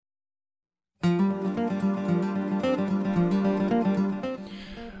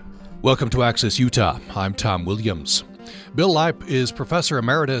Welcome to Access Utah. I'm Tom Williams. Bill Lipe is Professor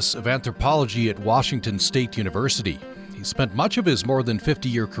Emeritus of Anthropology at Washington State University. He spent much of his more than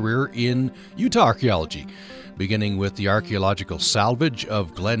 50-year career in Utah archaeology, beginning with the archaeological salvage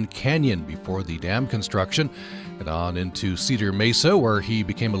of Glen Canyon before the dam construction, and on into Cedar Mesa, where he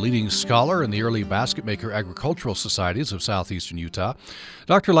became a leading scholar in the early Basketmaker agricultural societies of southeastern Utah.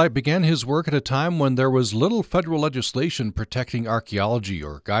 Dr. Lipe began his work at a time when there was little federal legislation protecting archaeology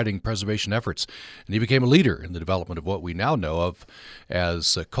or guiding preservation efforts, and he became a leader in the development of what we now know of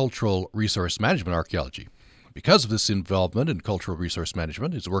as cultural resource management archaeology. Because of this involvement in cultural resource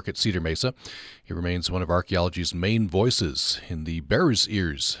management, his work at Cedar Mesa, he remains one of archaeology's main voices in the Bears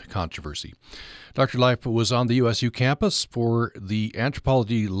Ears controversy. Dr. Lipe was on the USU campus for the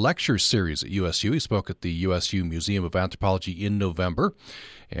anthropology lecture series at USU. He spoke at the USU Museum of Anthropology in November,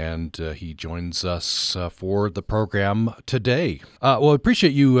 and he joins us for the program today. Well, I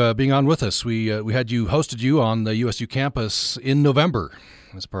appreciate you being on with us. We hosted you on the USU campus in November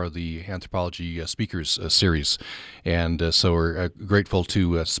as part of the Anthropology Speakers Series, and so we're grateful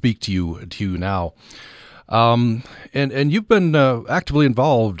to speak to you now. And you've been actively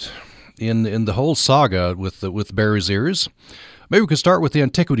involved in the whole saga with Bears Ears. Maybe we could start with the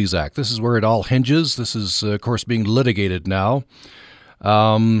Antiquities Act. This is where it all hinges. This is, of course, being litigated now,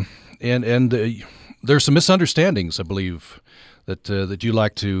 and there's some misunderstandings, I believe, that you'd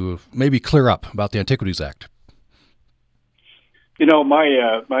like to maybe clear up about the Antiquities Act. You know,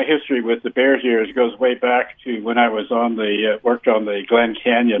 my history with the Bears Ears goes way back to when I was worked on the Glen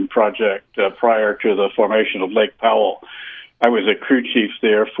Canyon project prior to the formation of Lake Powell. I was a crew chief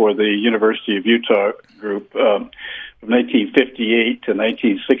there for the University of Utah group from 1958 to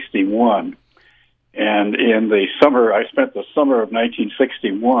 1961. And in the summer, I spent the summer of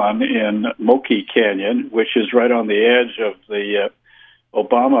 1961 in Moki Canyon, which is right on the edge of the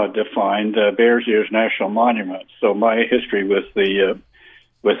Obama-defined Bears Ears National Monument. So my history with the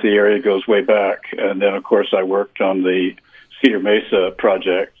area goes way back. And then, of course, I worked on the Cedar Mesa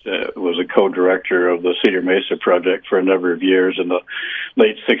project. Was a co-director of the Cedar Mesa project for a number of years in the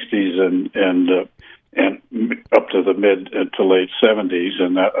late '60s and up to the mid to late '70s.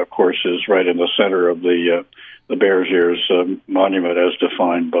 And that, of course, is right in the center of the Bears Ears monument as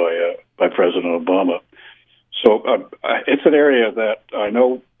defined by President Obama. So it's an area that I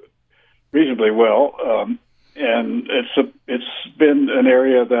know reasonably well, and it's been an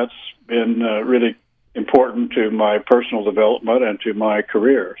area that's been really important to my personal development and to my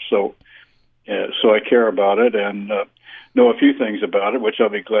career. So I care about it and know a few things about it, which I'll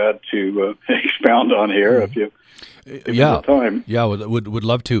be glad to expound on here if you give me the time. Yeah, would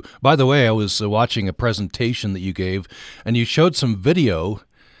love to. By the way, I was watching a presentation that you gave, and you showed some video,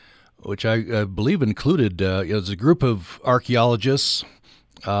 which I believe included there's a group of archaeologists,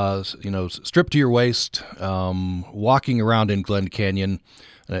 stripped to your waist, walking around in Glen Canyon.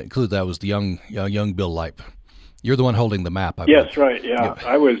 That was the young Bill Lipe. You're the one holding the map, I believe. Yes, right. Yeah,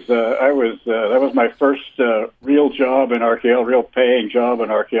 I was. That was my first real job in archaeology, real paying job in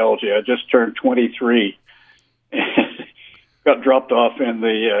archaeology. I just turned 23, and got dropped off in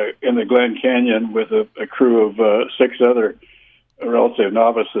the Glen Canyon with a crew of 6 other relative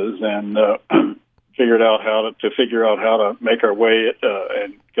novices, and figured out how to make our way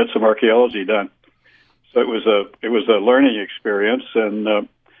and get some archaeology done. So it was a learning experience, and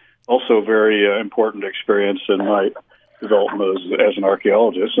also a very important experience in my development as an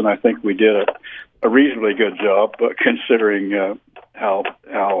archaeologist. And I think we did a reasonably good job, but considering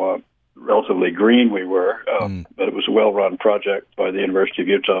how relatively green we were, but it was a well-run project by the University of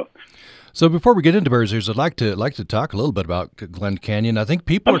Utah. So before we get into Bears Ears, I'd like to talk a little bit about Glen Canyon. I think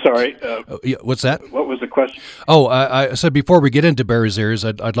people. I'm sorry. What's that? What was the question? Oh, I said before we get into Bears Ears,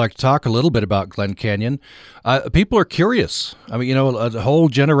 I'd like to talk a little bit about Glen Canyon. People are curious. I mean, a whole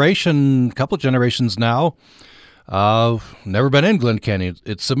generation, couple of generations now, never been in Glen Canyon.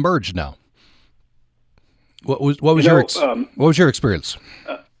 It's submerged now. What was your experience?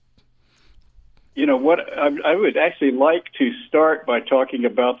 You know what? I would actually like to start by talking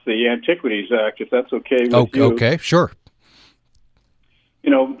about the Antiquities Act, if that's okay with you. Okay, sure.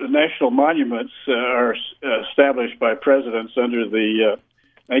 You know, the national monuments are established by presidents under the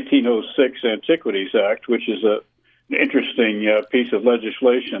 1906 Antiquities Act, which is an interesting piece of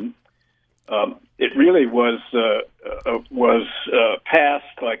legislation. It really was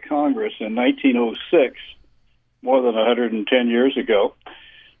passed by Congress in 1906, more than 110 years ago,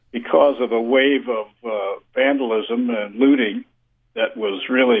 because of a wave of vandalism and looting that was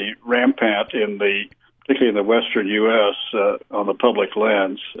really rampant particularly in the western U.S. On the public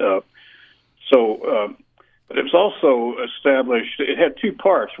lands. So But it was also established. It had two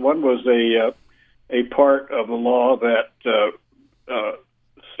parts. One was a part of the law that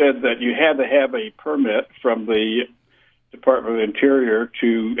said that you had to have a permit from the Department of the Interior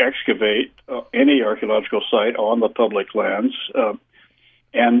to excavate any archaeological site on the public lands,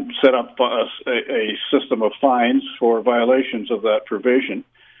 and set up a system of fines for violations of that provision.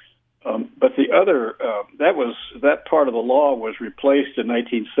 But the other, that part of the law was replaced in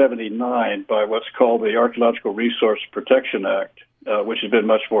 1979 by what's called the Archaeological Resource Protection Act, which has been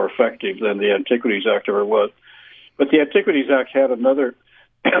much more effective than the Antiquities Act ever was. But the Antiquities Act had another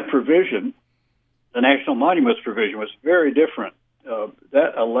provision. The National Monuments provision was very different.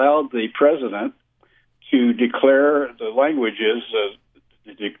 That allowed the president to declare, the language is,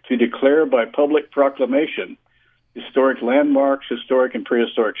 to declare by public proclamation historic landmarks, historic and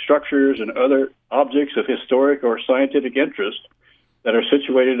prehistoric structures, and other objects of historic or scientific interest that are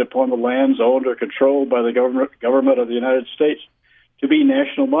situated upon the lands owned or controlled by the government of the United States to be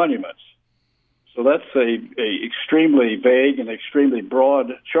national monuments. So that's a extremely vague and extremely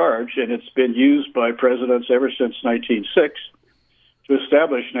broad charge, and it's been used by presidents ever since 1906 to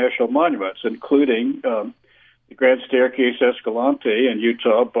establish national monuments, including the Grand Staircase Escalante in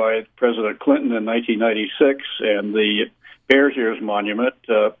Utah by President Clinton in 1996, and the Bears Ears Monument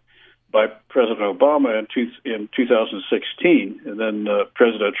by President Obama in 2016. And then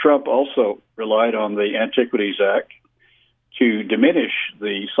President Trump also relied on the Antiquities Act to diminish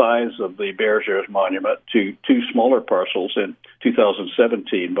the size of the Bears Ears Monument to two smaller parcels in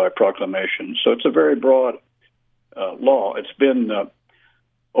 2017 by proclamation. So it's a very broad law. It's been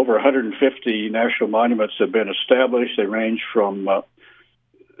over 150 national monuments have been established. They range from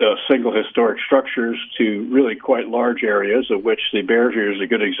single historic structures to really quite large areas, of which the Bears Ears is a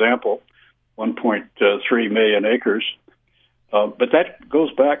good example, 1.3 million acres. But that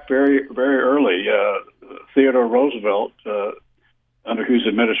goes back very, very early. Theodore Roosevelt, under whose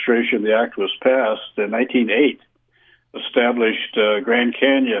administration the act was passed in 1908, established Grand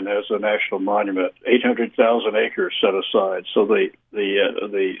Canyon as a national monument, 800,000 acres set aside. So the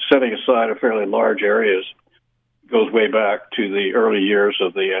setting aside of fairly large areas goes way back to the early years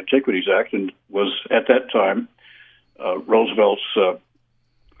of the Antiquities Act, and was at that time Roosevelt's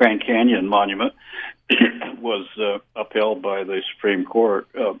Grand Canyon monument was upheld by the Supreme Court.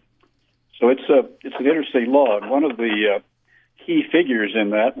 So it's an interesting law, and one of the key figures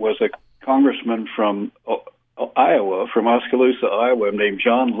in that was a congressman from Iowa, from Oskaloosa, Iowa, named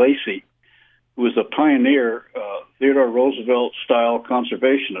John Lacey, who was a pioneer Theodore Roosevelt-style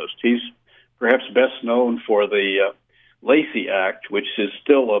conservationist. He's perhaps best known for the Lacey Act, which is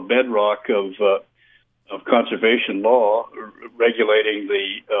still a bedrock of conservation law, regulating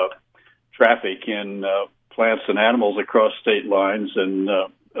the traffic in plants and animals across state lines, and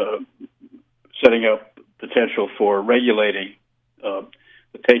setting up potential for regulating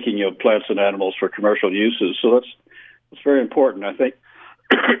the taking of plants and animals for commercial uses. So that's very important. I think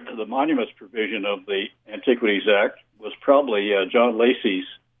the monuments provision of the Antiquities Act was probably John Lacey's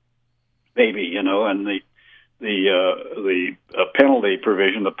baby, and the penalty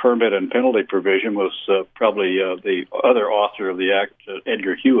provision, the permit and penalty provision, was probably the other author of the act,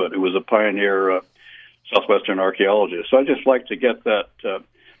 Edgar Hewitt, who was a pioneer southwestern archaeologist. So I just like to get that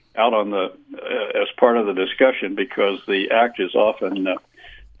out on the as part of the discussion, because the act is often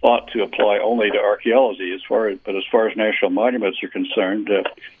thought to apply only to archaeology. But as far as national monuments are concerned,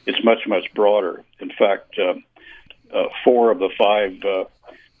 it's much, much broader. In fact, 4 of the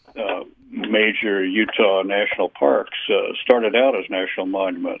 5 major Utah national parks started out as national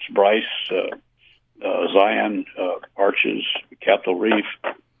monuments: Bryce, Zion, Arches, Capitol Reef.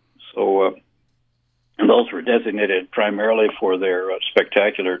 So and those were designated primarily for their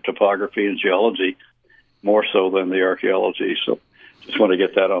spectacular topography and geology, more so than the archaeology. So just want to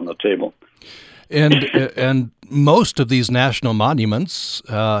get that on the table. And most of these national monuments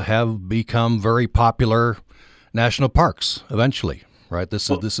have become very popular national parks eventually, right? This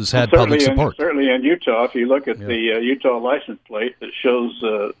has had public support. Certainly in Utah, if you look at the Utah license plate that shows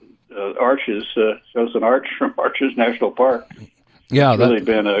arches, shows an arch from Arches National Park. Yeah, it's really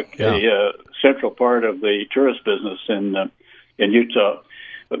been a central part of the tourist business in Utah.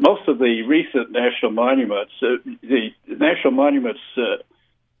 But most of the recent national monuments,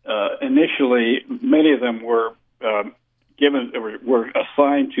 initially, many of them were were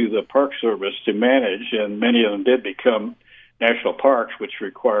assigned to the Park Service to manage, and many of them did become national parks, which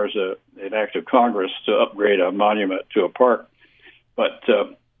requires an act of Congress to upgrade a monument to a park. But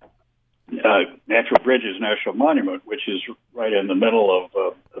Natural Bridges National Monument, which is right in the middle of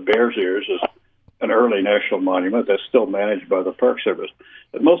the Bears Ears, is an early national monument that's still managed by the Park Service.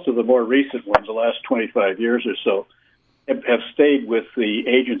 But most of the more recent ones, the last 25 years or so, have stayed with the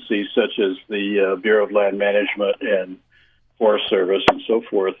agencies such as the Bureau of Land Management and Forest Service and so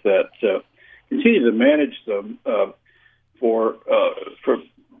forth that continue to manage them for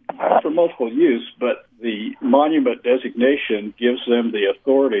multiple use, but the monument designation gives them the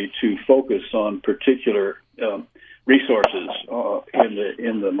authority to focus on particular resources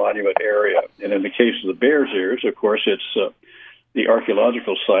in the monument area. And in the case of the Bears Ears, of course, it's the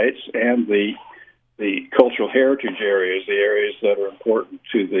archaeological sites and the cultural heritage areas, the areas that are important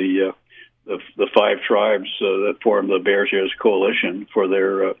to the five tribes that form the Bears Ears Coalition for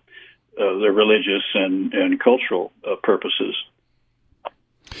their religious and cultural purposes.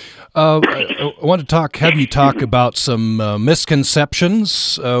 I want to have you talk about some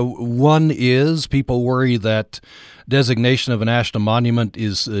misconceptions. One is people worry that designation of a national monument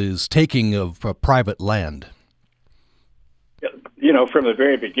is taking of private land. You know, from the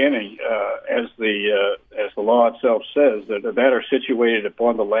very beginning, as the law itself says, that are situated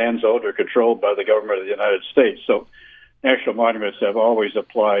upon the lands owned or controlled by the government of the United States. So national monuments have always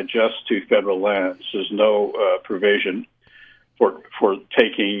applied just to federal lands. There's no provision for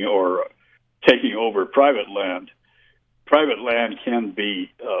taking over private land. Private land can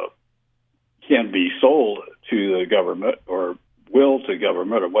be sold to the government or willed to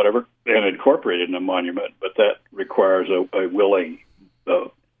government or whatever and incorporated in a monument, but that requires a willing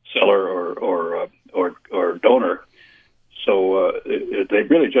seller or donor. So they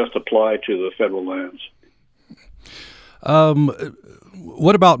really just apply to the federal lands.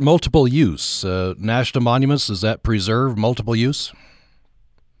 What about multiple use? National monuments, does that preserve multiple use?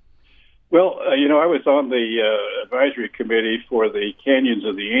 Well, I was on the advisory committee for the Canyons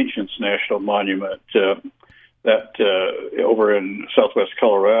of the Ancients National Monument that over in southwest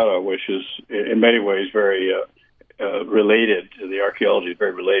Colorado, which is in many ways very related to the archaeology,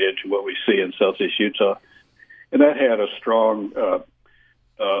 very related to what we see in southeast Utah. And that had a strong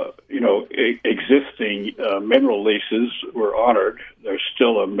existing mineral leases were honored. There's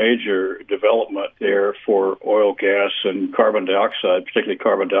still a major development there for oil, gas, and carbon dioxide, particularly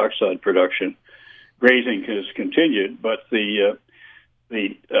carbon dioxide production. Grazing has continued, but the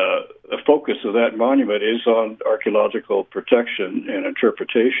focus of that monument is on archaeological protection and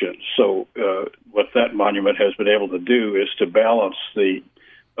interpretation. So what that monument has been able to do is to balance the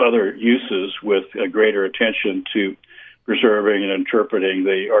other uses with a greater attention to preserving and interpreting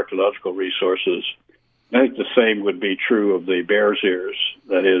the archaeological resources. I think the same would be true of the Bears Ears.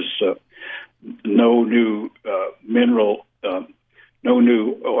 That is, no new no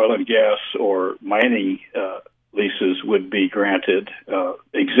new oil and gas or mining leases would be granted.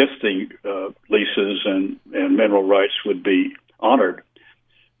 Existing leases and mineral rights would be honored,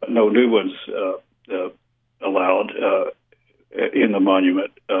 but no new ones allowed in the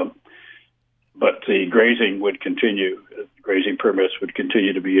monument. But the grazing would continue. Grazing permits would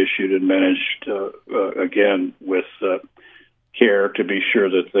continue to be issued and managed, again, with care to be sure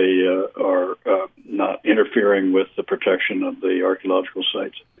that they are not interfering with the protection of the archaeological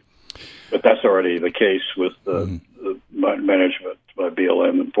sites. But that's already the case with the management by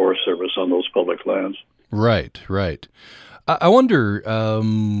BLM and Forest Service on those public lands. Right. I wonder,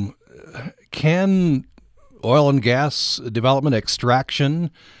 can oil and gas development,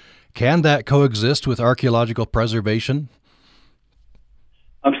 extraction, can that coexist with archaeological preservation?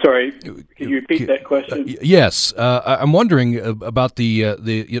 I'm sorry, can you repeat that question? Yes. I'm wondering about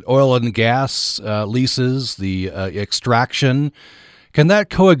the oil and gas leases, the extraction. Can that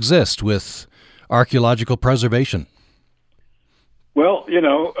coexist with archaeological preservation? Well,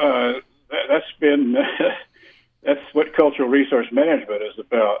 that's been that's what cultural resource management is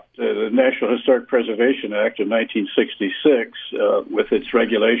about. The National Historic Preservation Act of 1966, with its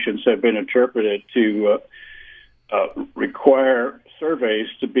regulations, have been interpreted to require surveys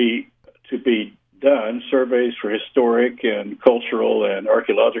to be done, surveys for historic and cultural and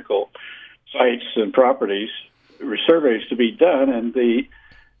archaeological sites and properties, surveys to be done, and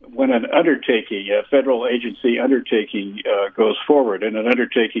when an undertaking, a federal agency undertaking, goes forward, and an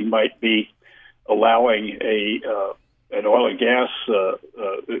undertaking might be allowing an oil and gas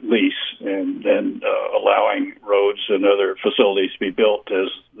lease, and then allowing roads and other facilities to be built as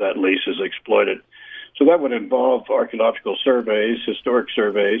that lease is exploited. So that would involve archaeological surveys, historic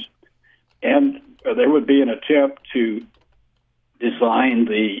surveys, and there would be an attempt to design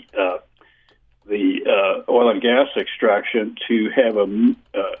the oil and gas extraction to have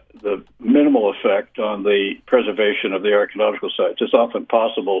the minimal effect on the preservation of the archaeological sites. It's often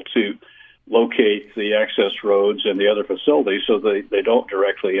possible to locate the access roads and the other facilities so they don't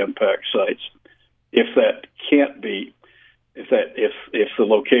directly impact sites. if that can't be, if the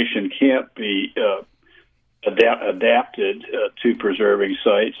location can't be adapted to preserving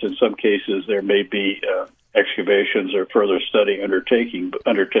sites, in some cases there may be excavations or further study undertaken,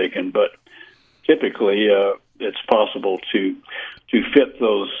 but typically it's possible to fit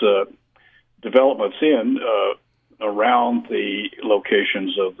those developments in around the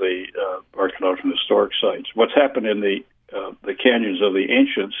locations of the archaeological and historic sites. What's happened in the canyons of the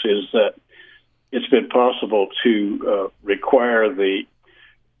ancients is that it's been possible to require the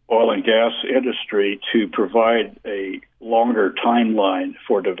oil and gas industry to provide a longer timeline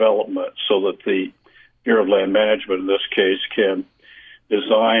for development so that the Bureau of Land Management, in this case, can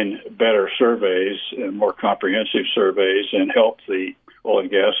design better surveys and more comprehensive surveys and help the oil and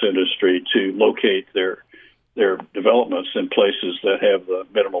gas industry to locate their developments in places that have the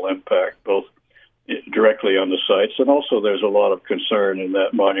minimal impact, both directly on the sites, and also there's a lot of concern in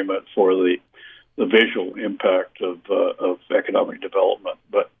that monument for the visual impact of economic development.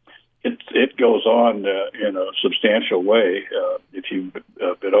 But it goes on in a substantial way. If you've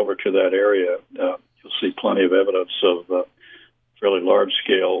been over to that area, you'll see plenty of evidence of fairly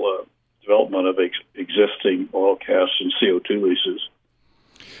large-scale development of existing oil, gas, and CO2 leases.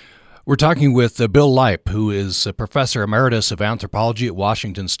 We're talking with Bill Lipe, who is a professor emeritus of anthropology at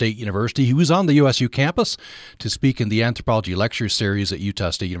Washington State University. He was on the USU campus to speak in the anthropology lecture series at Utah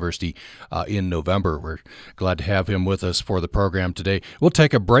State University in November. We're glad to have him with us for the program today. We'll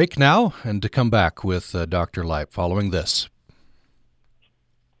take a break now and to come back with Dr. Lipe following this.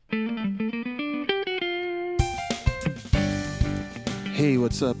 Hey,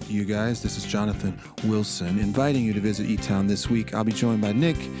 what's up, you guys? This is Jonathan Wilson, inviting you to visit E-Town this week. I'll be joined by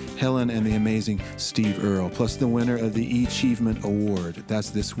Nick, Helen, and the amazing Steve Earle, plus the winner of the E-Achievement Award.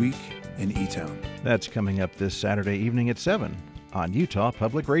 That's this week in E-Town. That's coming up this Saturday evening at 7 on Utah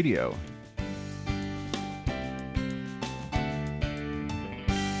Public Radio.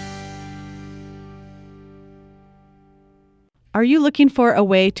 Are you looking for a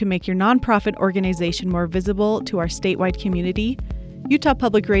way to make your nonprofit organization more visible to our statewide community? Utah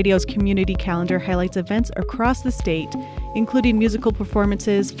Public Radio's community calendar highlights events across the state, including musical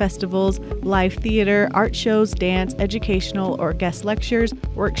performances, festivals, live theater, art shows, dance, educational or guest lectures,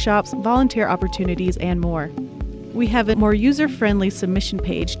 workshops, volunteer opportunities, and more. We have a more user-friendly submission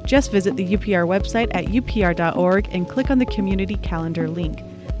page. Just visit the UPR website at upr.org and click on the community calendar link.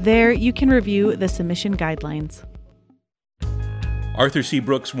 There, you can review the submission guidelines. Arthur C.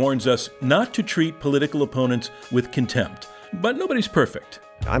 Brooks warns us not to treat political opponents with contempt. But nobody's perfect.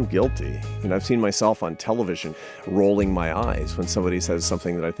 I'm guilty. I've seen myself on television rolling my eyes when somebody says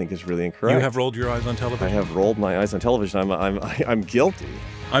something that I think is really incorrect. You have rolled your eyes on television? I have rolled my eyes on television. I'm guilty.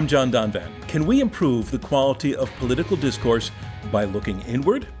 I'm John Donvan. Can we improve the quality of political discourse by looking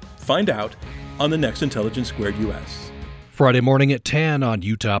inward? Find out on the next Intelligence Squared US. Friday morning at 10 on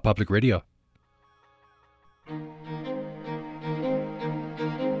Utah Public Radio.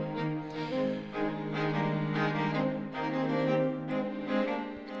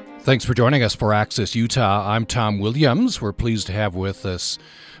 Thanks for joining us for Access Utah. I'm Tom Williams. We're pleased to have with us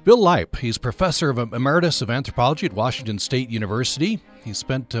Bill Lipe. He's professor of emeritus of anthropology at Washington State University. He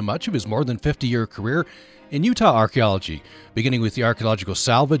spent much of his more than 50-year career in Utah archaeology, beginning with the archaeological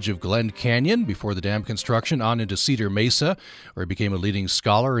salvage of Glen Canyon before the dam construction on into Cedar Mesa, where he became a leading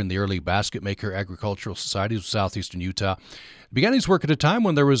scholar in the early Basketmaker agricultural societies of southeastern Utah. He began his work at a time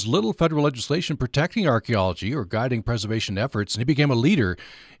when there was little federal legislation protecting archaeology or guiding preservation efforts, and he became a leader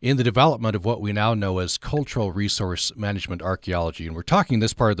in the development of what we now know as cultural resource management archaeology. And we're talking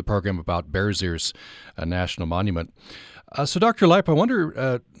this part of the program about Bears Ears National Monument. So, Dr. Lipe, I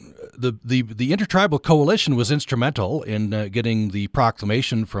wonder, the Intertribal Coalition was instrumental in getting the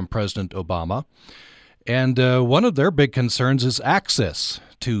proclamation from President Obama, and one of their big concerns is access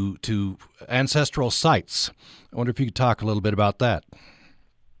to ancestral sites. I wonder if you could talk a little bit about that.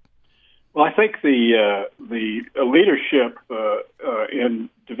 Well, I think the leadership in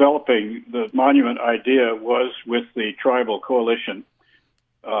developing the monument idea was with the Tribal Coalition.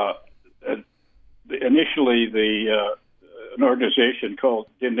 Initially, an organization called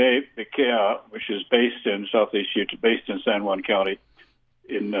Dine Bikea, which is based in Southeast Utah, based in San Juan County,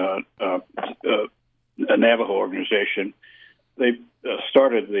 in a Navajo organization. They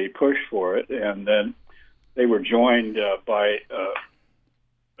started the push for it, and then they were joined by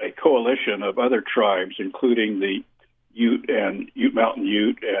a coalition of other tribes, including the Ute and Ute Mountain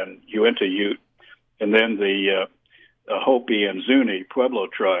Ute and Uinta Ute, and then the Hopi and Zuni Pueblo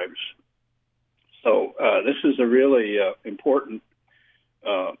tribes. So this is a really important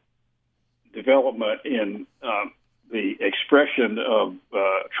development in the expression of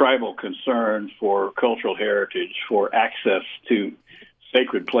tribal concern for cultural heritage, for access to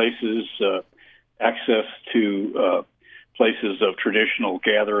sacred places, access to places of traditional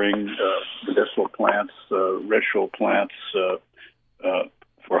gathering, medicinal plants, ritual plants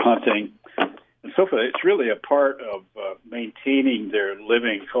for hunting, and so forth. It's really a part of maintaining their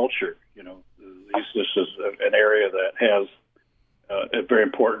living culture. This is an area that has very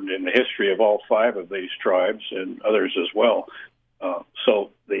important in the history of all 5 of these tribes and others as well.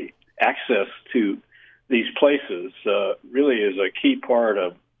 So the access to these places really is a key part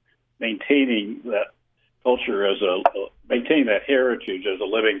of maintaining that culture maintaining that heritage as a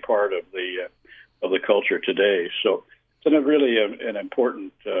living part of the culture today. So it's really an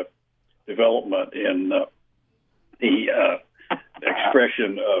important development in the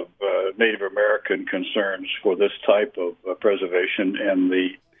expression of Native American concerns for this type of preservation and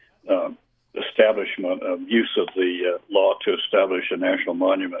the establishment of use of the law to establish a national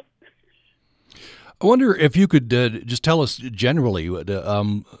monument. I wonder if you could just tell us generally,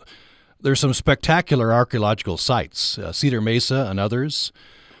 there's some spectacular archaeological sites, Cedar Mesa and others,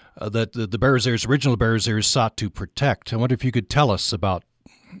 that the original Bears Ears sought to protect. I wonder if you could tell us about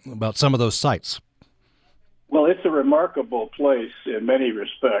some of those sites. Well, it's a remarkable place in many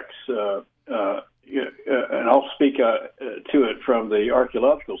respects, and I'll speak to it from the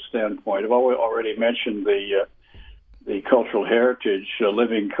archaeological standpoint. I've already mentioned the cultural heritage,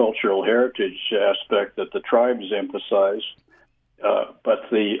 living cultural heritage aspect that the tribes emphasize, but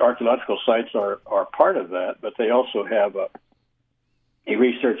the archaeological sites are part of that, but they also have a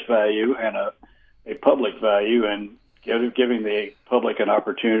research value and a public value, and giving the public an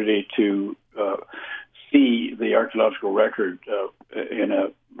opportunity to see the archaeological record in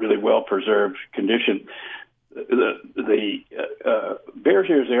a really well-preserved condition. The Bears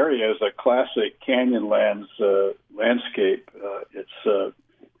Ears area is a classic canyonlands landscape. It's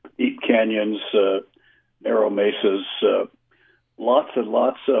deep canyons, narrow mesas, lots and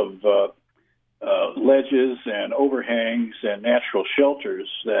lots of ledges and overhangs and natural shelters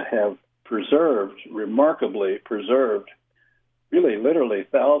that have remarkably preserved, really literally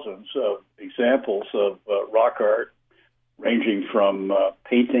thousands of examples of rock art, ranging from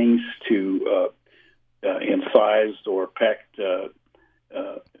paintings to incised or pecked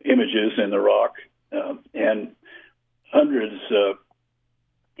images in the rock, and hundreds,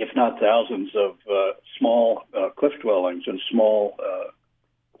 if not thousands, of small cliff dwellings and small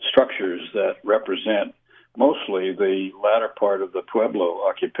structures that represent mostly the latter part of the Pueblo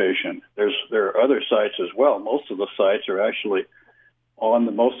occupation. There are other sites as well. Most of the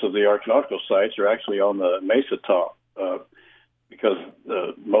archaeological sites are actually on the mesa top, because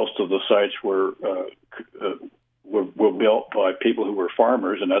most of the sites were built by people who were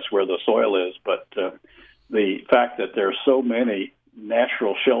farmers, and that's where the soil is. But the fact that there are so many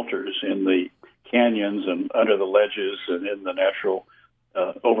natural shelters in the canyons and under the ledges and in the natural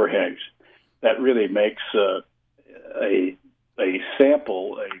overhangs, that really makes a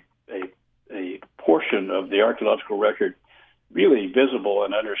sample, a portion of the archaeological record really visible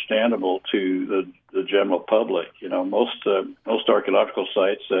and understandable to the general public. Most archaeological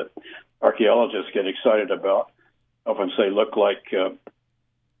sites that archaeologists get excited about often say look like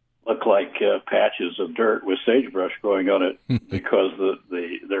patches of dirt with sagebrush growing on it, because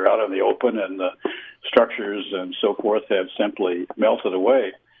they're out in the open and the structures and so forth have simply melted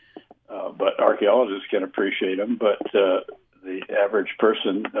away. But archaeologists can appreciate them, but the average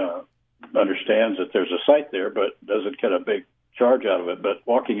person understands that there's a site there, but doesn't get a big charge out of it. But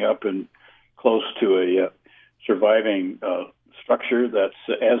walking up and close to a surviving structure that's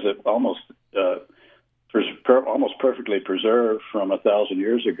almost perfectly preserved from 1,000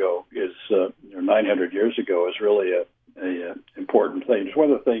 years ago or 900 years ago is really a important thing. It's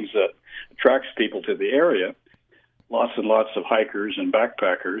one of the things that attracts people to the area. Lots and lots of hikers and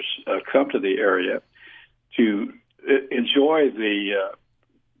backpackers come to the area to enjoy the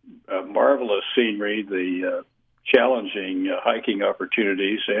marvelous scenery, the challenging hiking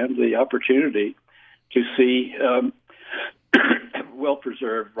opportunities, and the opportunity to see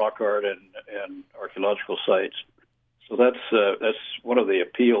well-preserved rock art and archaeological sites. So that's one of the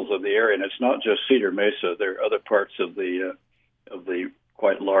appeals of the area, and it's not just Cedar Mesa. There are other parts of the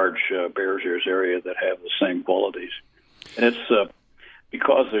quite large Bears Ears area that have the same qualities. And it's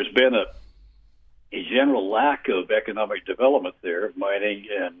because there's been a general lack of economic development there, mining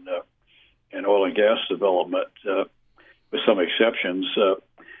and oil and gas development, with some exceptions.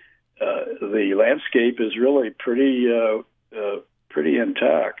 The landscape is really pretty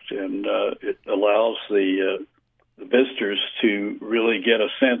intact, and it allows the visitors to really get a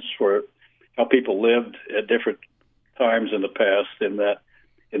sense for how people lived at different times in the past in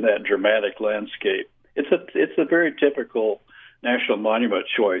that dramatic landscape. It's a very typical national monument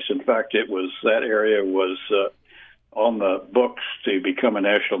choice. In fact, that area was on the books to become a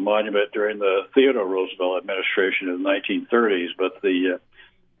national monument during the Theodore Roosevelt administration in the 1930s, but the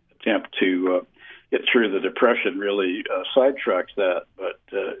attempt to get through the Depression really sidetracked that. But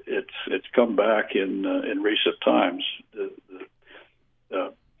it's come back in recent times.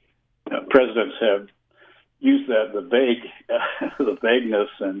 Presidents have used that the vagueness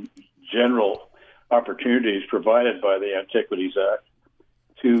and general opportunities provided by the Antiquities Act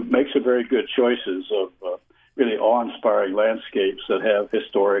to make some very good choices of really awe-inspiring landscapes that have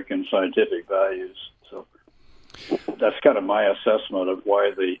historic and scientific values. So that's kind of my assessment of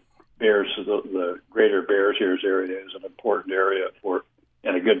why the greater Bears Ears area is an important area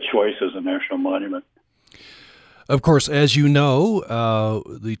and a good choice as a national monument. Of course, as you know,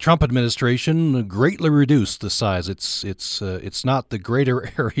 the Trump administration greatly reduced the size. It's not the greater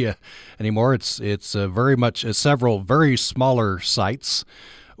area anymore. It's very much several very smaller sites.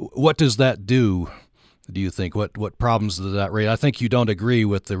 What does that do? Do you think what problems does that raise? I think you don't agree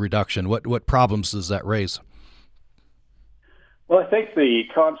with the reduction. What problems does that raise? Well, I think the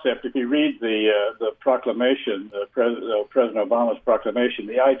concept, if you read the proclamation, President Obama's proclamation,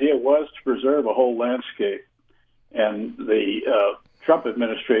 the idea was to preserve a whole landscape. And the Trump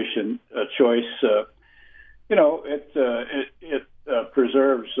administration choice, it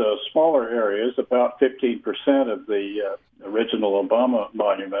preserves smaller areas, about 15% of the original Obama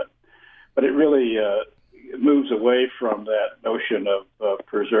monument, but it really moves away from that notion of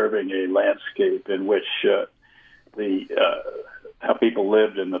preserving a landscape in which how people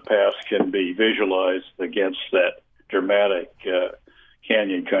lived in the past can be visualized against that dramatic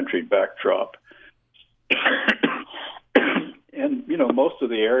canyon country backdrop. And most of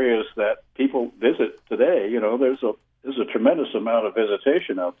the areas that people visit today, there's a tremendous amount of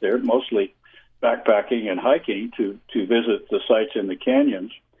visitation out there, mostly backpacking and hiking to visit the sites in the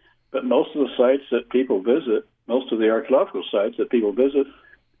canyons. But most of the sites that people visit, most of the archaeological sites that people visit,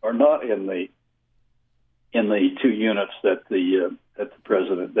 are not in the 2 units that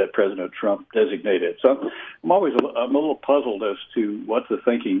President Trump designated. So I'm a little puzzled as to what the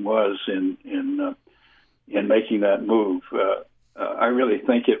thinking was in making that move. I really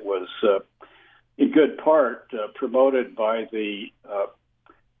think it was, in good part, promoted by the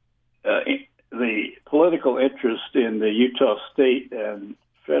political interest in the Utah state and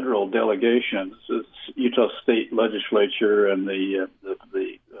federal delegations, Utah state legislature and the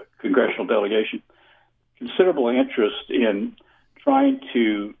congressional delegation. Considerable interest in trying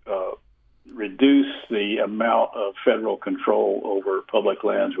to reduce the amount of federal control over public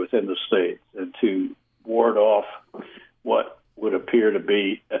lands within the state and to ward off what would appear to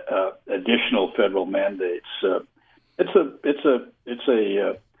be additional federal mandates. It's a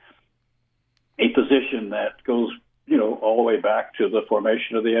position that goes all the way back to the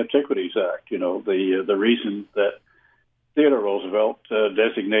formation of the Antiquities Act. The reason that Theodore Roosevelt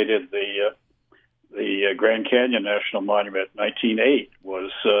designated the Grand Canyon National Monument in 1908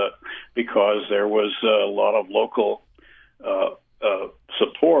 was because there was a lot of local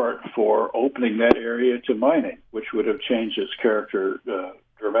support for opening that area to mining, which would have changed its character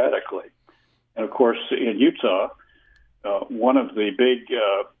dramatically. And of course, in Utah, one of the big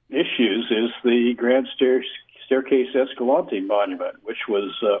issues is the Grand Staircase Escalante Monument, which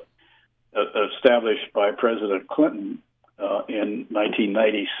was established by President Clinton in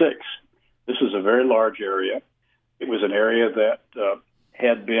 1996. This is a very large area. It was an area that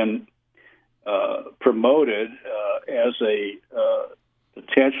had been promoted as a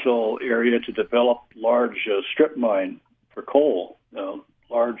potential area to develop large strip mine for coal,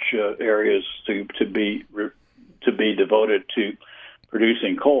 large areas to be devoted to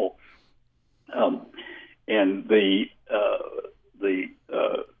producing coal, and the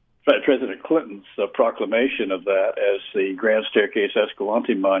President Clinton's proclamation of that as the Grand Staircase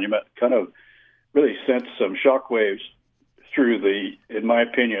Escalante Monument kind of really sent some shockwaves through in my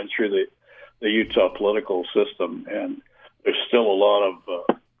opinion, through the Utah political system, and there's still a lot of,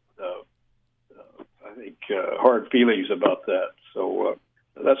 I think, hard feelings about that. So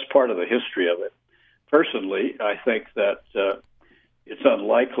that's part of the history of it. Personally, I think that it's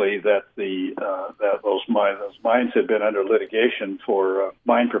unlikely that those mines have been under litigation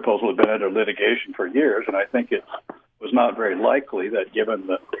mine proposal had been under litigation for years, and I think it was not very likely that, given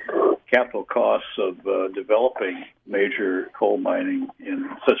the capital costs of developing major coal mining in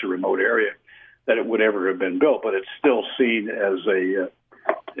such a remote area, that it would ever have been built. But it's still seen as a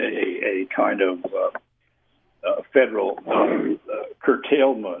kind of federal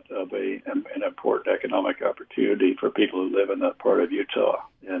curtailment of an important economic opportunity for people who live in that part of Utah.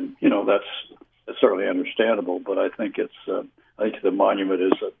 And that's certainly understandable. But I think I think the monument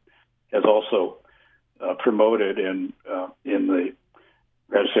has also promoted in the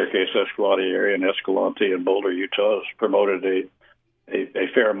Grand Staircase Escalante area and Escalante and Boulder, Utah, has promoted a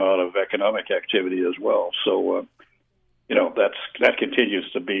fair amount of economic activity as well. So, that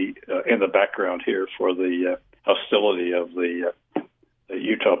continues to be in the background here for the hostility of the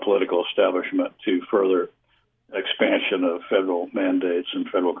Utah political establishment to further expansion of federal mandates and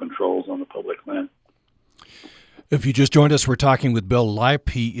federal controls on the public land. If you just joined us, we're talking with Bill Lipe.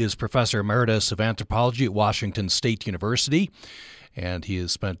 He is Professor Emeritus of Anthropology at Washington State University, and he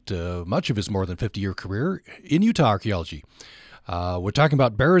has spent much of his more than 50-year career in Utah archaeology. We're talking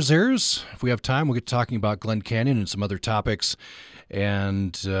about Bears Ears. If we have time, we'll get talking about Glen Canyon and some other topics.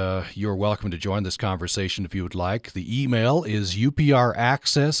 And you're welcome to join this conversation if you would like. The email is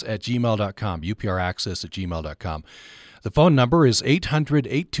upraccess@gmail.com, upraccess@gmail.com. The phone number is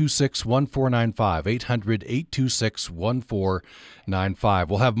 800-826-1495, 800-826-1495.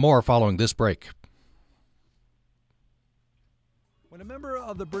 We'll have more following this break. When a member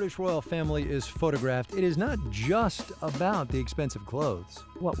of the British royal family is photographed, it is not just about the expensive clothes.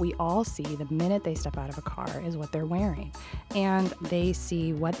 What we all see the minute they step out of a car is what they're wearing. And they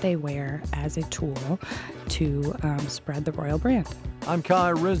see what they wear as a tool to spread the royal brand. I'm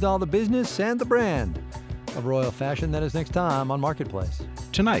Kai Rizdal, the business and the brand of royal fashion. That is next time on Marketplace.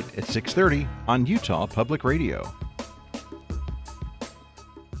 Tonight at 6:30 on Utah Public Radio.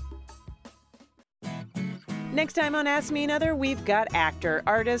 Next time on Ask Me Another, we've got actor,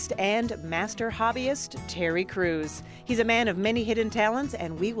 artist, and master hobbyist Terry Crews. He's a man of many hidden talents,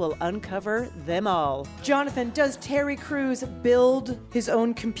 and we will uncover them all. Jonathan, does Terry Crews build his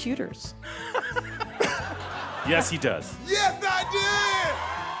own computers? Yes, he does. Yes, I did!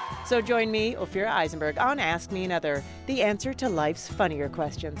 So join me, Ophira Eisenberg, on Ask Me Another, the answer to life's funnier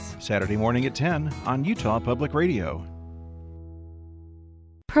questions. Saturday morning at 10 on Utah Public Radio.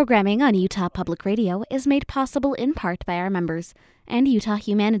 Programming on Utah Public Radio is made possible in part by our members and Utah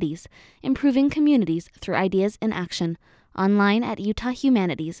Humanities, improving communities through ideas in action. Online at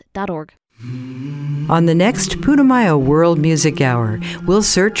utahhumanities.org. On the next Putumayo World Music Hour, we'll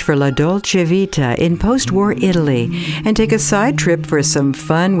search for La Dolce Vita in post-war Italy and take a side trip for some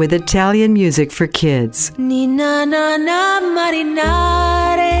fun with Italian music for kids. Nina na na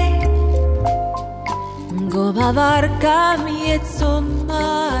marinare, go bavarca miezzo mare.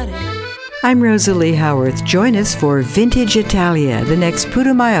 I'm Rosalie Howarth. Join us for Vintage Italia, the next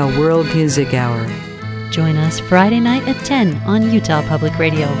Putumayo World Music Hour. Join us Friday night at 10 on Utah Public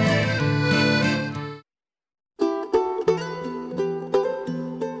Radio.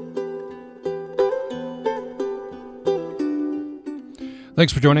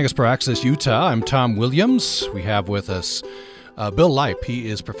 Thanks for joining us for Access Utah. I'm Tom Williams. We have with us Bill Lipe. He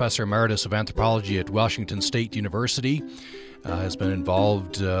is Professor Emeritus of Anthropology at Washington State University. Has been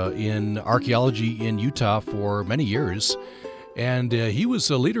involved in archaeology in Utah for many years. And he was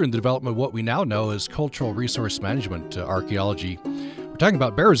a leader in the development of what we now know as cultural resource management archaeology. We're talking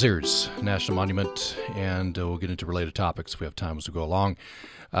about Bears Ears National Monument, and we'll get into related topics if we have time as we go along.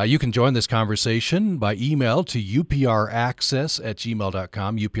 You can join this conversation by email to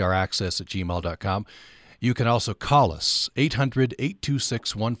upraccess@gmail.com, upraccess@gmail.com. You can also call us,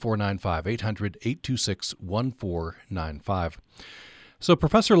 800-826-1495, 800-826-1495. So,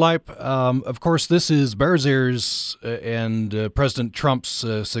 Professor Lipe, of course, this is Bears Ears, and President Trump's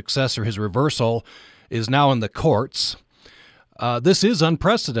successor, his reversal, is now in the courts. This is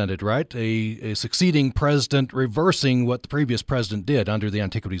unprecedented, right? A succeeding president reversing what the previous president did under the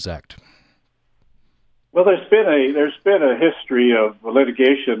Antiquities Act. Well, there's been a history of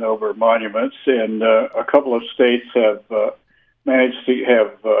litigation over monuments, and a couple of states have managed to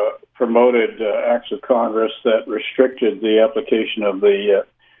have promoted acts of Congress that restricted the application of the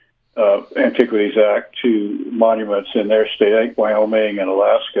Antiquities Act to monuments in their state, I think Wyoming and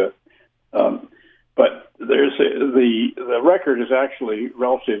Alaska. But the record is actually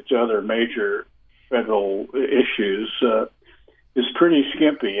relative to other major federal issues is pretty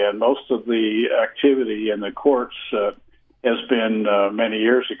skimpy, and most of the activity in the courts has been many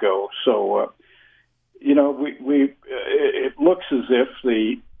years ago. So, it looks as if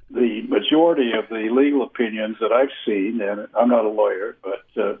the majority of the legal opinions that I've seen, and I'm not a lawyer, but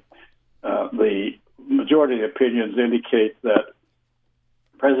the majority of opinions indicate that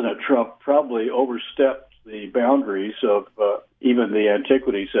President Trump probably overstepped the boundaries of even the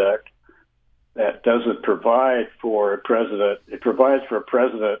Antiquities Act. That doesn't provide for a president. It provides for a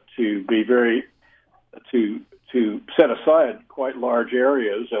president to be very to set aside quite large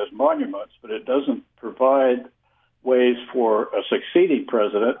areas as monuments, but it doesn't provide ways for a succeeding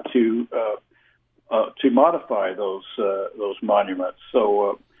president to modify those monuments.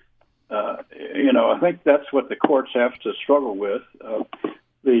 So, I think that's what the courts have to struggle with.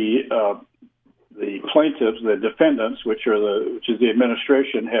 The plaintiffs, the defendants, which is the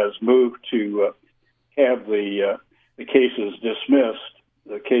administration, has moved to have the cases dismissed.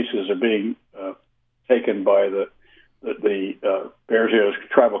 The cases are being taken by the Bears Ears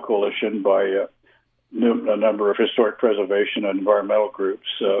Tribal Coalition, by a number of historic preservation and environmental groups,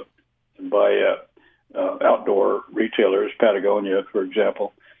 by outdoor retailers, Patagonia, for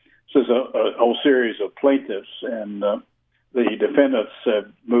example. So there's a whole series of plaintiffs, and the defendants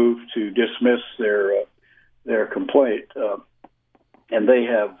have moved to dismiss their complaint, and they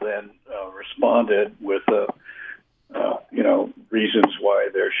have then responded with reasons why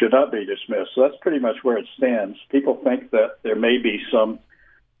there should not be dismissed. So that's pretty much where it stands. People think that there may be some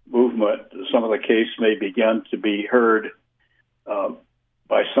movement. Some of the case may begin to be heard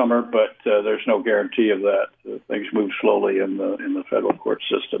by summer, but there's no guarantee of that. Things move slowly in the federal court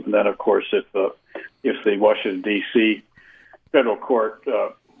system. And then, of course, if the Washington, D.C. federal court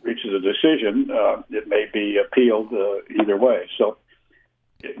reaches a decision, it may be appealed either way. So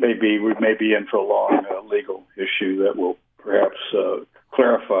we may be in for a long legal issue that will perhaps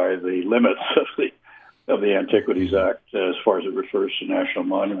clarify the limits of the Antiquities Act as far as it refers to national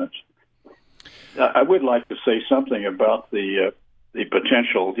monuments. I would like to say something about the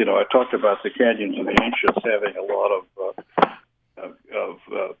potential. I talked about the canyons and the ancients having a lot of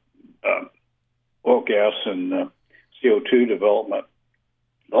oil, gas, and CO2 development.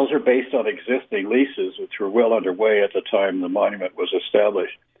 Those are based on existing leases, which were well underway at the time the monument was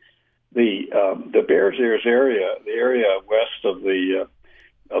established. The Bears Ears area, the area west of the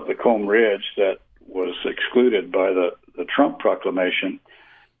Combe Ridge that was excluded by the Trump proclamation,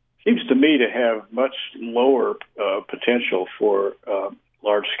 seems to me to have much lower potential for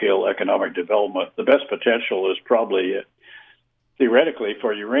large-scale economic development. The best potential is probably theoretically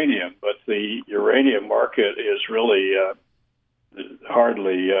for uranium, but the uranium market is really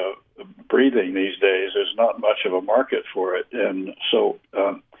hardly breathing these days. There's not much of a market for it, and so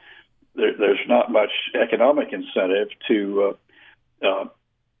there's not much economic incentive to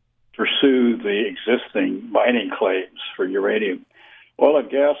pursue the existing mining claims for uranium. Oil and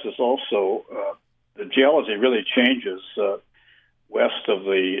gas is also, the geology really changes west of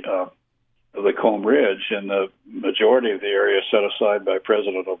the Combe Ridge, and the majority of the area set aside by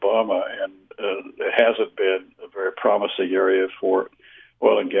President Obama, and it hasn't been a very promising area for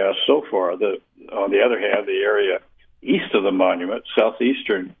oil and gas so far. On the other hand, the area east of the monument,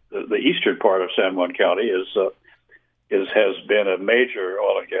 southeastern, the eastern part of San Juan County, has been a major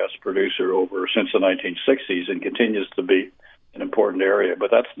oil and gas producer since the 1960s, and continues to be an important area.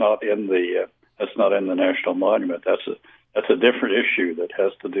 But that's not in the national monument. That's a different issue that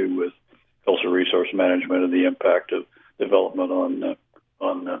has to do with cultural resource management and the impact of development on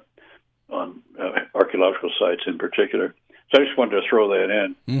archaeological sites in particular. So I just wanted to throw that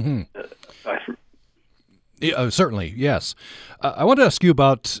in. Mm-hmm. Certainly, yes. I want to ask you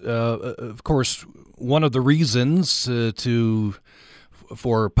about, of course, one of the reasons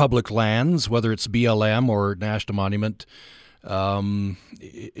for public lands, whether it's BLM or national monument,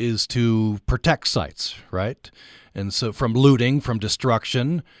 is to protect sites, right? And so from looting, from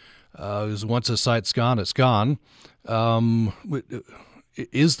destruction, once a site's gone, it's gone.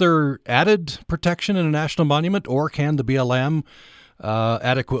 Is there added protection in a national monument, or can the BLM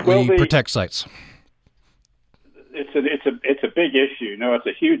adequately protect sites? It's a big issue. It's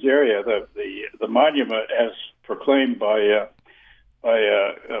a huge area. The monument, as proclaimed by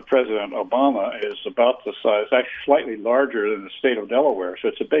President Obama, is about the size, actually slightly larger than the state of Delaware. So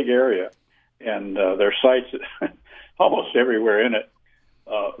it's a big area, and there are sites almost everywhere in it.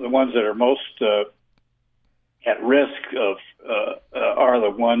 The ones that are most at risk of are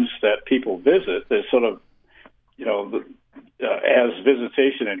the ones that people visit. There's sort of, as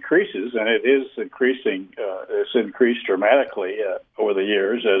visitation increases, and it is increasing, it's increased dramatically over the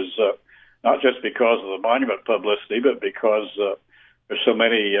years, as not just because of the monument publicity, but because there's so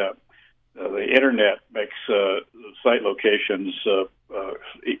many. The internet makes site locations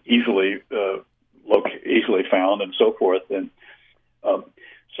easily found and so forth, and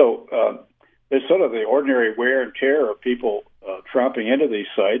so there's sort of the ordinary wear and tear of people tromping into these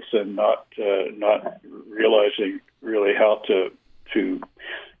sites and not realizing really how to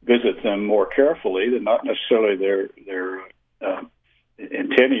visit them more carefully. They're not necessarily they're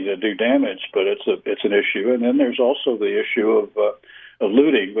intending to do damage, but it's an issue. And then there's also the issue of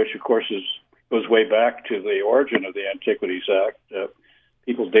looting, which of course is goes way back to the origin of the Antiquities Act.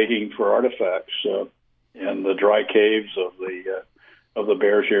 People digging for artifacts in the dry caves of the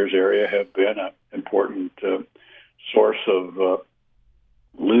Bears Ears area have been an important source of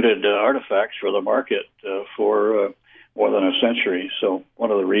looted artifacts for the market for more than a century. So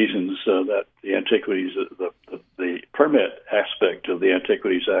one of the reasons that the Antiquities, the permit aspect of the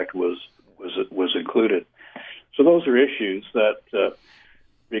Antiquities Act was included. So those are issues that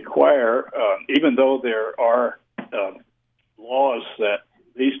require, even though there are laws that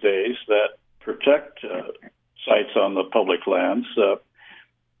these days that protect sites on the public lands,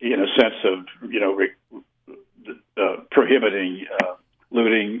 in a sense of prohibiting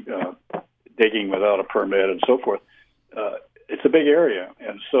looting, digging without a permit, and so forth. It's a big area,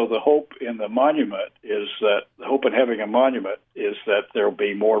 and so the hope in the monument is that the hope in having a monument is that there will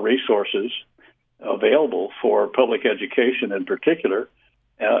be more resources available for public education in particular,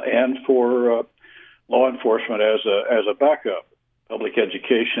 and for law enforcement as a backup. Public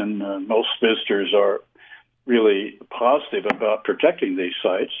education, most visitors are really positive about protecting these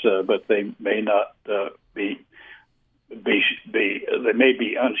sites, but they may not they may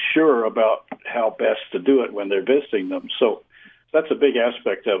be unsure about how best to do it when they're visiting them. So that's a big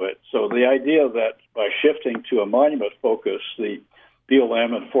aspect of it. So the idea that by shifting to a monument focus, the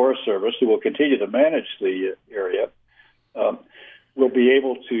BLM and Forest Service, who will continue to manage the area, will be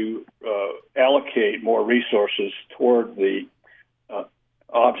able to allocate more resources toward the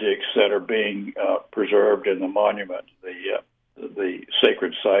objects that are being preserved in the monument, the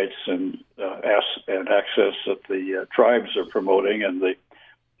sacred sites and access that the tribes are promoting, and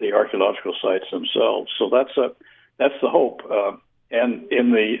the archaeological sites themselves. So that's the hope. And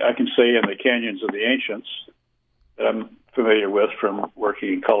I can say in the canyons of the ancients that I'm familiar with from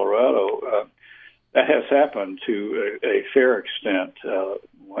working in Colorado, that has happened to a fair extent.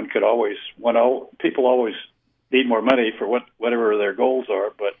 People always need more money for whatever their goals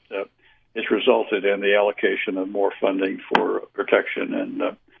are, but it's resulted in the allocation of more funding for protection, and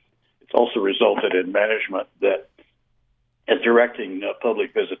it's also resulted in management that is directing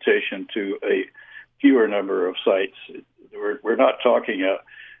public visitation to a fewer number of sites. We're not talking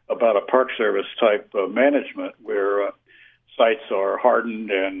about a Park Service type of management where sites are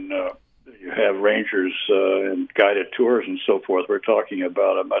hardened and you have rangers and guided tours and so forth. We're talking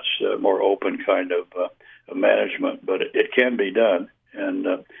about a much more open kind of management, but it can be done, and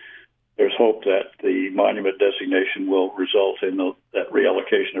there's hope that the monument designation will result in that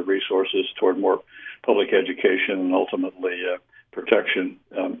reallocation of resources toward more public education and ultimately protection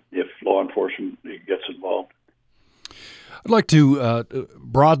if law enforcement gets involved. I'd like to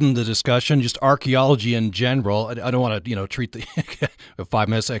broaden the discussion, just archaeology in general. I don't want to, treat the 5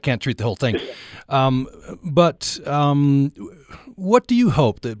 minutes. I can't treat the whole thing. But what do you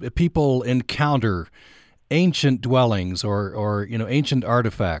hope that people encounter ancient dwellings or ancient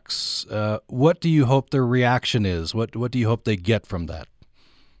artifacts? What do you hope their reaction is? What do you hope they get from that?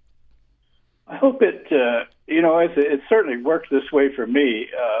 I hope it certainly works this way for me.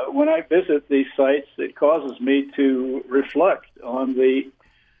 When I visit these sites, it causes me to reflect on the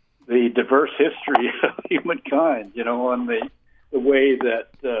diverse history of humankind, on the way that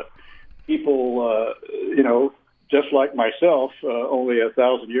people, just like myself, only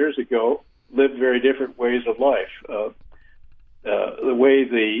 1,000 years ago, lived very different ways of life. The way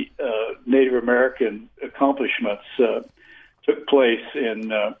the Native American accomplishments took place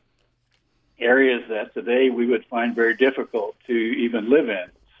in areas that today we would find very difficult to even live in.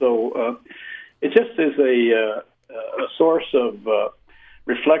 So it just is a source of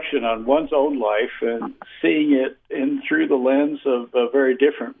reflection on one's own life and seeing it through the lens of a very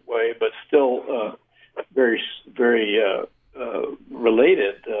different way, but still very, very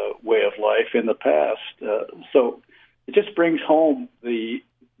related way of life in the past. So it just brings home the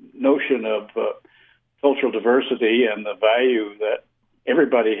notion of cultural diversity and the value that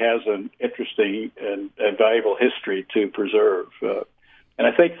everybody has an interesting and valuable history to preserve. And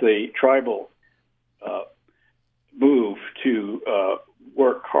I think the tribal move to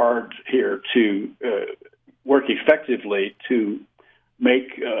work hard here, to work effectively to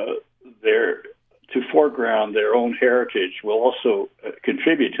make to foreground their own heritage will also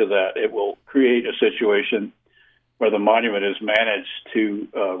contribute to that. It will create a situation where the monument is managed to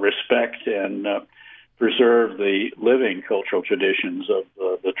respect and preserve the living cultural traditions of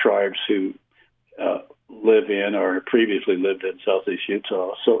the tribes who live in or previously lived in southeast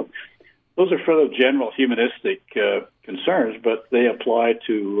Utah. So those are sort of general humanistic concerns, but they apply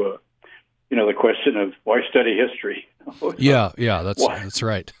to the question of why study history. Yeah, that's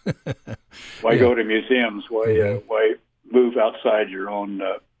right. Why go to museums? Why move outside your own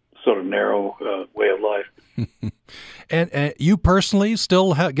sort of narrow way of life. And you personally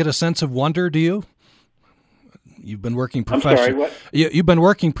still get a sense of wonder, do you? You've been working professionally. I'm sorry, what? You've been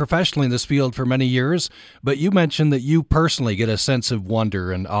working professionally in this field for many years, but you mentioned that you personally get a sense of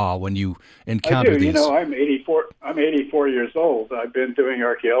wonder and awe when you encounter I do. these. You know, I'm 84 years old. I've been doing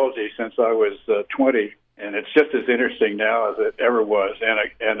archaeology since I was 20, and it's just as interesting now as it ever was.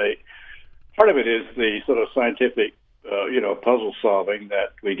 And a part of it is the sort of scientific, puzzle solving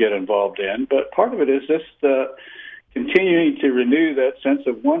that we get involved in, but part of it is just continuing to renew that sense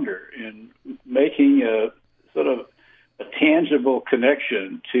of wonder in making a sort of a tangible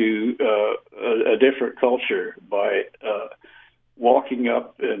connection to a different culture by walking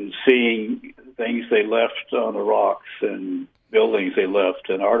up and seeing things they left on the rocks and buildings they left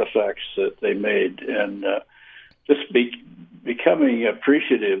and artifacts that they made, and just becoming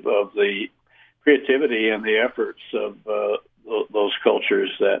appreciative of the creativity and the efforts of those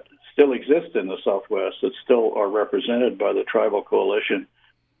cultures that still exist in the Southwest, that still are represented by the tribal coalition.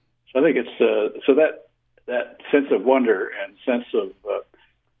 So I think it's so that sense of wonder and sense of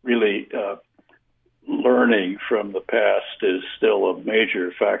really learning from the past is still a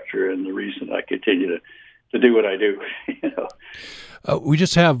major factor in the reason I continue to do what I do. We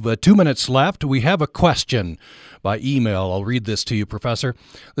just have 2 minutes left. We have a question by email. I'll read this to you, Professor.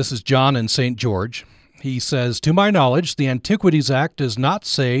 This is John in St. George. He says, to my knowledge, the Antiquities Act does not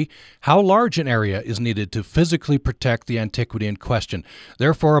say how large an area is needed to physically protect the antiquity in question.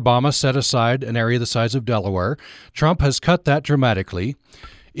 Therefore, Obama set aside an area the size of Delaware. Trump has cut that dramatically.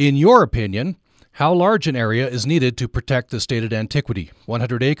 In your opinion, how large an area is needed to protect the stated antiquity?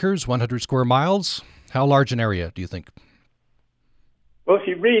 100 acres, 100 square miles? How large an area, do you think? Well, if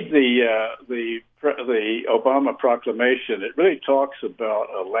you read the Obama proclamation, it really talks about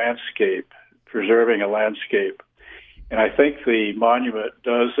a landscape, preserving a landscape. And I think the monument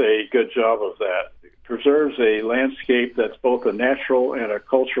does a good job of that. It preserves a landscape that's both a natural and a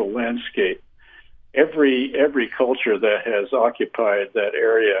cultural landscape. Every culture that has occupied that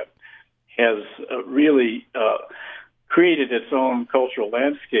area has really created its own cultural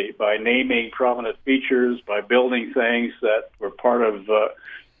landscape by naming prominent features, by building things that were part of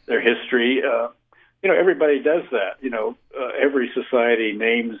their history. Everybody does that. Every society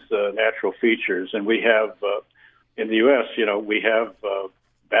names natural features, and we have in the U.S. We have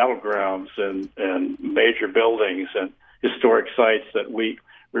battlegrounds and major buildings and historic sites that we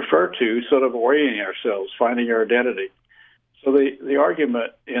refer to, sort of orienting ourselves, finding our identity. So the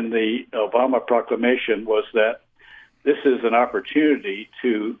argument in the Obama proclamation was that this is an opportunity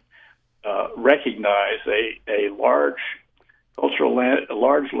to recognize a large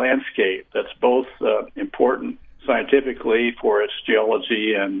large landscape that's both important scientifically for its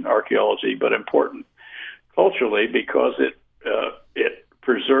geology and archaeology, but important culturally because it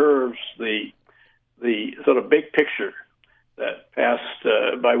preserves the sort of big picture that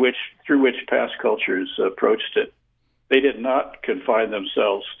through which past cultures approached it. They did not confine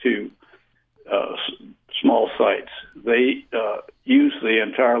themselves to small sites. They used the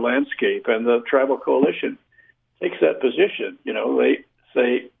entire landscape, and the tribal coalition takes that position. They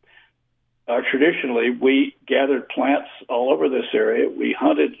say, traditionally, we gathered plants all over this area. We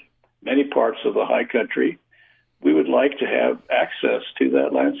hunted many parts of the high country. We would like to have access to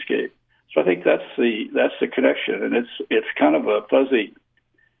that landscape. So I think that's the connection, and it's kind of a fuzzy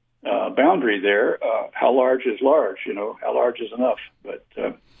boundary there. How large is large? How large is enough? But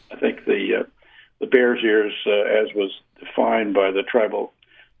I think the Bears Ears, as was defined by the tribal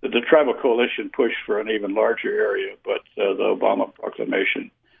coalition, pushed for an even larger area, but the Obama proclamation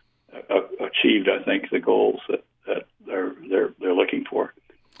achieved, I think, the goals that they're looking for.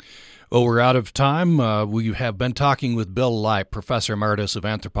 Well, we're out of time. We have been talking with Bill Lipe, Professor Emeritus of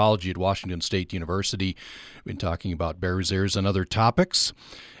Anthropology at Washington State University. We've been talking about Bears Ears and other topics.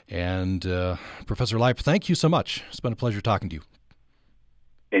 And Professor Lipe, thank you so much. It's been a pleasure talking to you.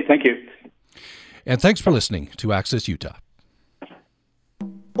 Okay, thank you. And thanks for listening to Access Utah.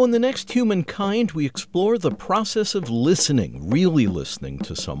 On the next Humankind, we explore the process of listening, really listening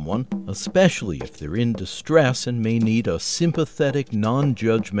to someone, especially if they're in distress and may need a sympathetic,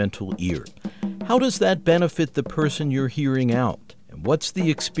 non-judgmental ear. How does that benefit the person you're hearing out? And what's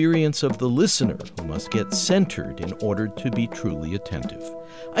the experience of the listener who must get centered in order to be truly attentive?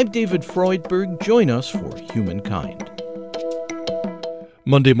 I'm David Freudberg. Join us for Humankind.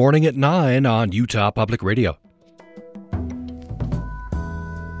 Monday morning at 9 on Utah Public Radio.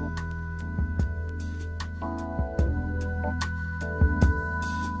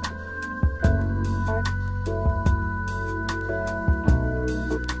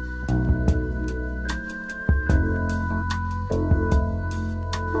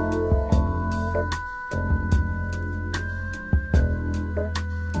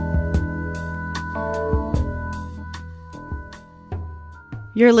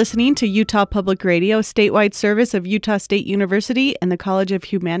 You're listening to Utah Public Radio, statewide service of Utah State University and the College of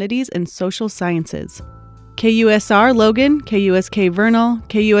Humanities and Social Sciences. KUSR Logan, KUSK Vernal,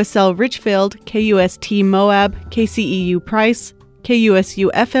 KUSL Richfield, KUST Moab, KCEU Price,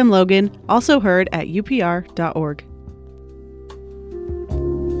 KUSU FM Logan, also heard at upr.org.